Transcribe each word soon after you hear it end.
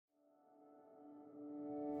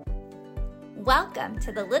Welcome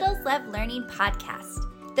to the Littles Love Learning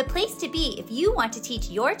podcast, the place to be if you want to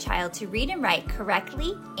teach your child to read and write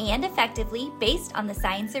correctly and effectively based on the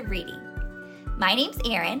science of reading. My name's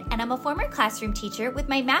Erin, and I'm a former classroom teacher with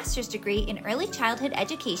my master's degree in early childhood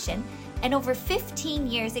education and over 15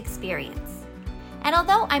 years experience. And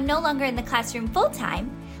although I'm no longer in the classroom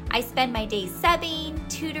full-time, I spend my days subbing,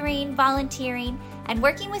 tutoring, volunteering, and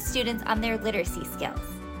working with students on their literacy skills.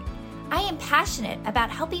 I am passionate about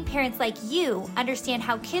helping parents like you understand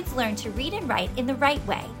how kids learn to read and write in the right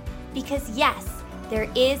way, because yes, there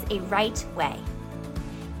is a right way.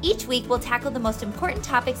 Each week we'll tackle the most important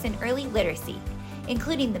topics in early literacy,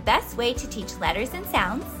 including the best way to teach letters and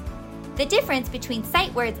sounds, the difference between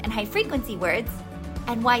sight words and high-frequency words,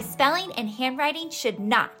 and why spelling and handwriting should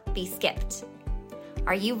not be skipped.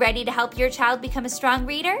 Are you ready to help your child become a strong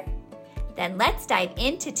reader? Then let's dive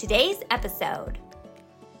into today's episode.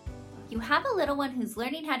 You have a little one who's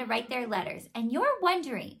learning how to write their letters, and you're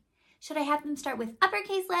wondering, should I have them start with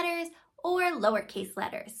uppercase letters or lowercase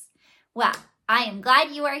letters? Well, I am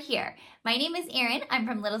glad you are here. My name is Erin. I'm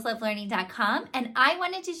from littleslovelearning.com, and I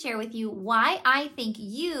wanted to share with you why I think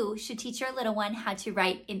you should teach your little one how to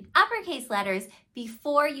write in uppercase letters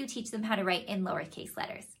before you teach them how to write in lowercase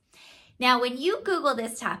letters. Now, when you Google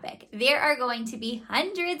this topic, there are going to be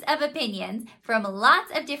hundreds of opinions from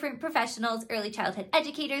lots of different professionals, early childhood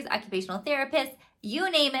educators, occupational therapists,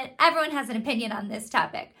 you name it, everyone has an opinion on this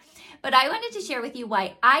topic. But I wanted to share with you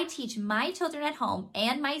why I teach my children at home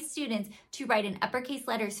and my students to write in uppercase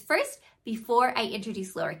letters first before I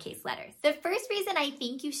introduce lowercase letters. The first reason I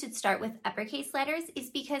think you should start with uppercase letters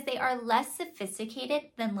is because they are less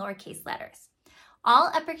sophisticated than lowercase letters.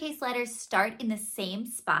 All uppercase letters start in the same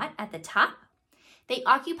spot at the top. They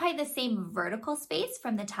occupy the same vertical space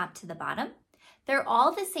from the top to the bottom. They're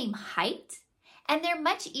all the same height, and they're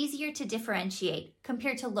much easier to differentiate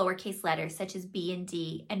compared to lowercase letters such as B and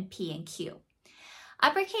D and P and Q.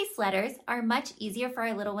 Uppercase letters are much easier for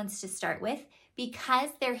our little ones to start with because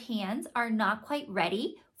their hands are not quite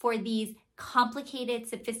ready for these complicated,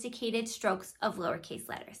 sophisticated strokes of lowercase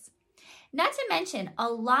letters. Not to mention, a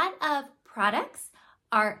lot of products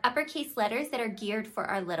are uppercase letters that are geared for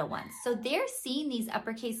our little ones. So they're seeing these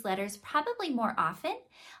uppercase letters probably more often.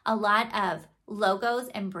 A lot of logos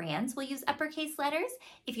and brands will use uppercase letters.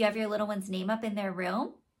 If you have your little one's name up in their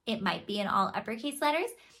room, it might be in all uppercase letters.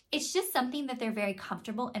 It's just something that they're very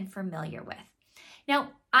comfortable and familiar with.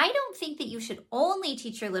 Now, I don't think that you should only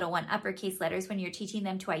teach your little one uppercase letters when you're teaching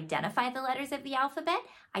them to identify the letters of the alphabet.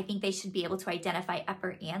 I think they should be able to identify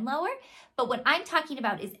upper and lower. But what I'm talking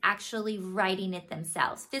about is actually writing it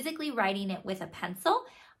themselves, physically writing it with a pencil.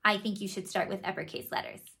 I think you should start with uppercase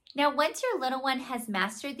letters. Now, once your little one has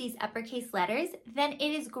mastered these uppercase letters, then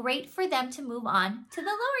it is great for them to move on to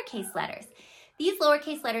the lowercase letters. These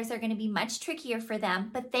lowercase letters are going to be much trickier for them,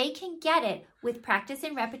 but they can get it with practice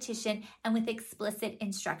and repetition and with explicit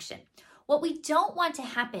instruction. What we don't want to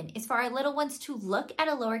happen is for our little ones to look at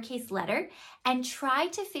a lowercase letter and try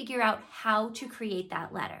to figure out how to create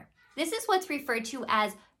that letter. This is what's referred to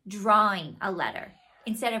as drawing a letter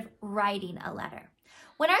instead of writing a letter.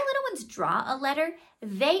 When our little ones draw a letter,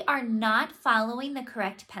 they are not following the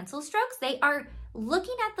correct pencil strokes. They are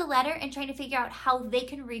looking at the letter and trying to figure out how they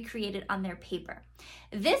can recreate it on their paper.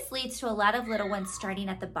 This leads to a lot of little ones starting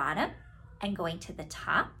at the bottom and going to the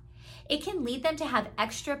top. It can lead them to have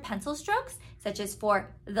extra pencil strokes, such as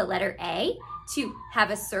for the letter A, to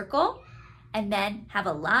have a circle and then have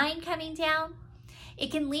a line coming down.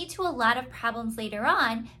 It can lead to a lot of problems later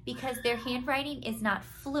on because their handwriting is not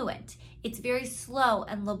fluent. It's very slow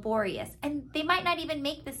and laborious, and they might not even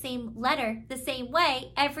make the same letter the same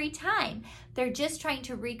way every time. They're just trying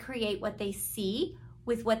to recreate what they see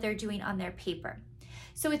with what they're doing on their paper.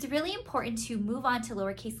 So it's really important to move on to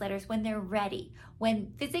lowercase letters when they're ready,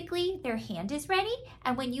 when physically their hand is ready,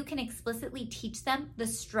 and when you can explicitly teach them the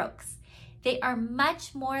strokes. They are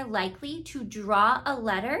much more likely to draw a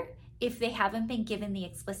letter if they haven't been given the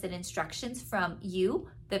explicit instructions from you,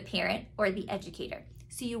 the parent, or the educator.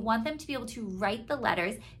 So you want them to be able to write the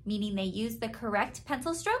letters, meaning they use the correct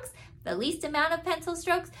pencil strokes, the least amount of pencil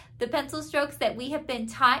strokes, the pencil strokes that we have been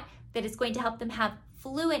taught that is going to help them have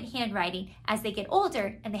fluent handwriting as they get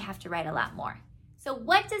older and they have to write a lot more. So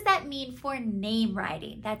what does that mean for name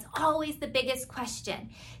writing? That's always the biggest question.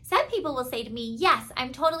 Some people will say to me, yes,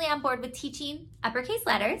 I'm totally on board with teaching uppercase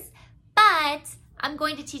letters, but I'm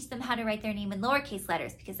going to teach them how to write their name in lowercase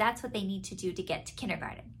letters because that's what they need to do to get to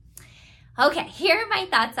kindergarten. Okay, here are my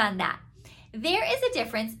thoughts on that. There is a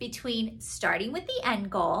difference between starting with the end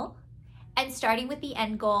goal and starting with the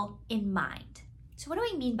end goal in mind. So what do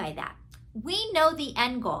I mean by that? We know the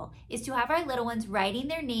end goal is to have our little ones writing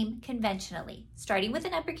their name conventionally, starting with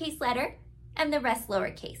an uppercase letter and the rest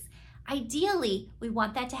lowercase. Ideally, we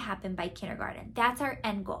want that to happen by kindergarten. That's our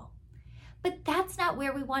end goal. But that's not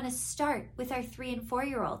where we want to start with our 3 and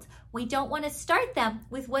 4-year-olds. We don't want to start them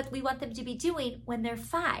with what we want them to be doing when they're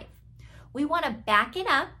 5. We want to back it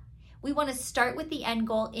up. We want to start with the end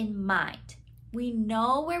goal in mind. We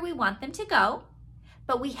know where we want them to go,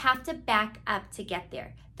 but we have to back up to get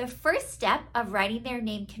there. The first step of writing their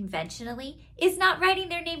name conventionally is not writing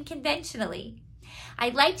their name conventionally. I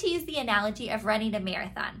like to use the analogy of running a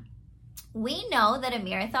marathon. We know that a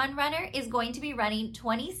marathon runner is going to be running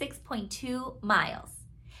 26.2 miles.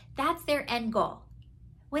 That's their end goal.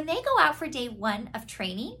 When they go out for day 1 of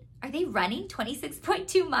training, are they running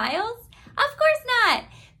 26.2 miles? Of course not.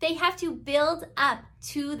 They have to build up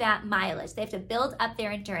to that mileage. They have to build up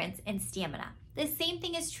their endurance and stamina. The same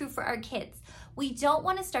thing is true for our kids. We don't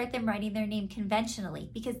want to start them writing their name conventionally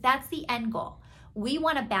because that's the end goal. We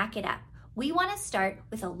want to back it up. We want to start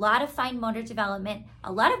with a lot of fine motor development.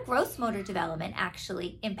 A lot of gross motor development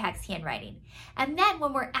actually impacts handwriting. And then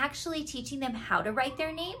when we're actually teaching them how to write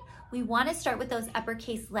their name, we want to start with those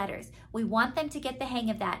uppercase letters. We want them to get the hang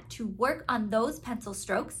of that, to work on those pencil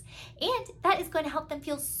strokes, and that is going to help them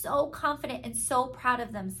feel so confident and so proud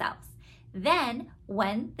of themselves. Then,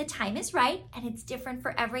 when the time is right, and it's different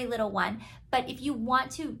for every little one, but if you want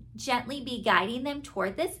to gently be guiding them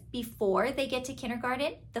toward this before they get to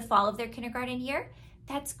kindergarten, the fall of their kindergarten year,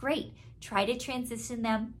 that's great. Try to transition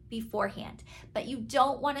them beforehand. But you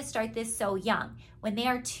don't want to start this so young. When they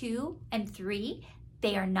are 2 and 3,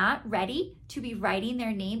 they are not ready to be writing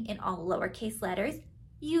their name in all lowercase letters,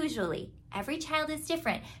 usually. Every child is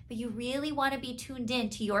different, but you really want to be tuned in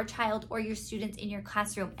to your child or your students in your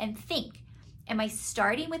classroom and think, am I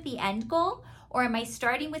starting with the end goal, or am I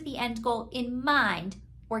starting with the end goal in mind,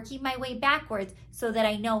 working my way backwards so that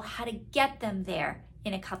I know how to get them there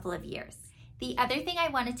in a couple of years? The other thing I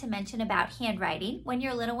wanted to mention about handwriting when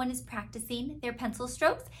your little one is practicing their pencil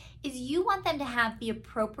strokes is you want them to have the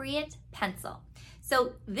appropriate pencil.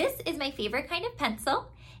 So this is my favorite kind of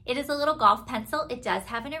pencil. It is a little golf pencil. It does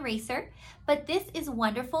have an eraser, but this is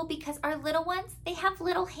wonderful because our little ones, they have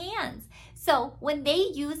little hands. So when they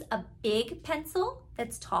use a big pencil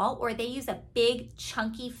that's tall, or they use a big,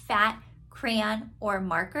 chunky, fat crayon or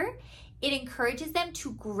marker, it encourages them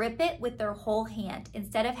to grip it with their whole hand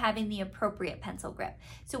instead of having the appropriate pencil grip.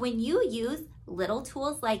 So when you use little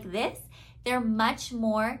tools like this, they're much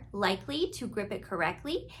more likely to grip it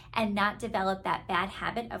correctly and not develop that bad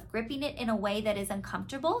habit of gripping it in a way that is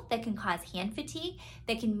uncomfortable, that can cause hand fatigue,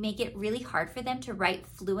 that can make it really hard for them to write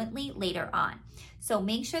fluently later on. So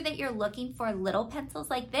make sure that you're looking for little pencils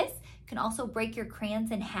like this. You can also break your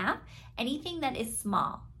crayons in half, anything that is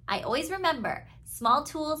small. I always remember, small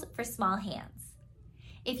tools for small hands.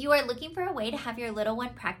 If you are looking for a way to have your little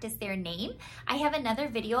one practice their name, I have another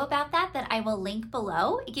video about that I will link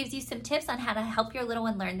below. It gives you some tips on how to help your little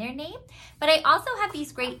one learn their name. But I also have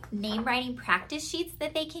these great name writing practice sheets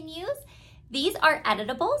that they can use. These are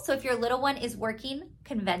editable, so if your little one is working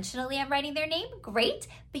conventionally on writing their name, great,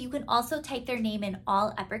 but you can also type their name in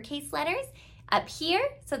all uppercase letters up here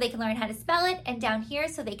so they can learn how to spell it, and down here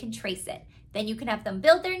so they can trace it. Then you can have them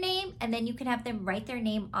build their name, and then you can have them write their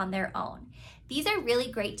name on their own. These are really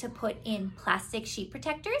great to put in plastic sheet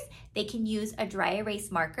protectors. They can use a dry erase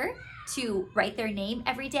marker to write their name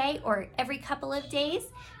every day or every couple of days.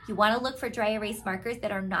 You want to look for dry erase markers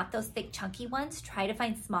that are not those thick, chunky ones. Try to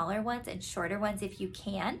find smaller ones and shorter ones if you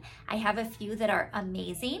can. I have a few that are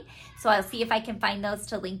amazing, so I'll see if I can find those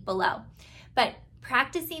to link below. But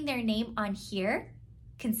practicing their name on here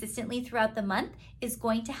consistently throughout the month is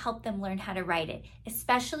going to help them learn how to write it.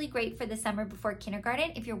 Especially great for the summer before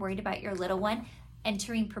kindergarten. If you're worried about your little one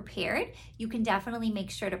entering prepared, you can definitely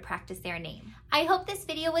make sure to practice their name. I hope this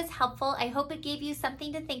video was helpful. I hope it gave you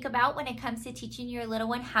something to think about when it comes to teaching your little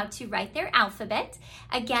one how to write their alphabet.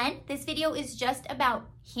 Again, this video is just about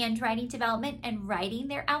handwriting development and writing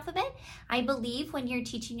their alphabet. I believe when you're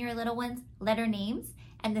teaching your little ones letter names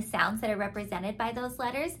and the sounds that are represented by those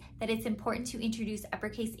letters, that it's important to introduce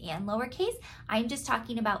uppercase and lowercase. I'm just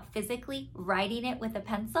talking about physically writing it with a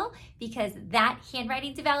pencil because that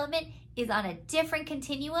handwriting development is on a different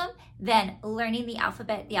continuum than learning the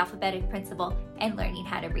alphabet, the alphabetic principle, and learning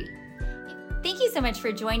how to read. Thank you so much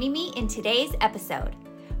for joining me in today's episode.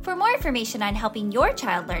 For more information on helping your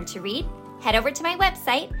child learn to read, head over to my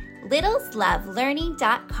website,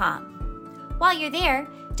 littleslovelearning.com. While you're there,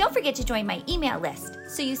 don't forget to join my email list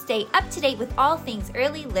so you stay up to date with all things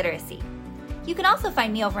early literacy. You can also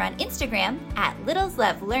find me over on Instagram at Littles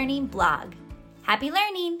Love Learning Blog. Happy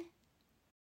learning!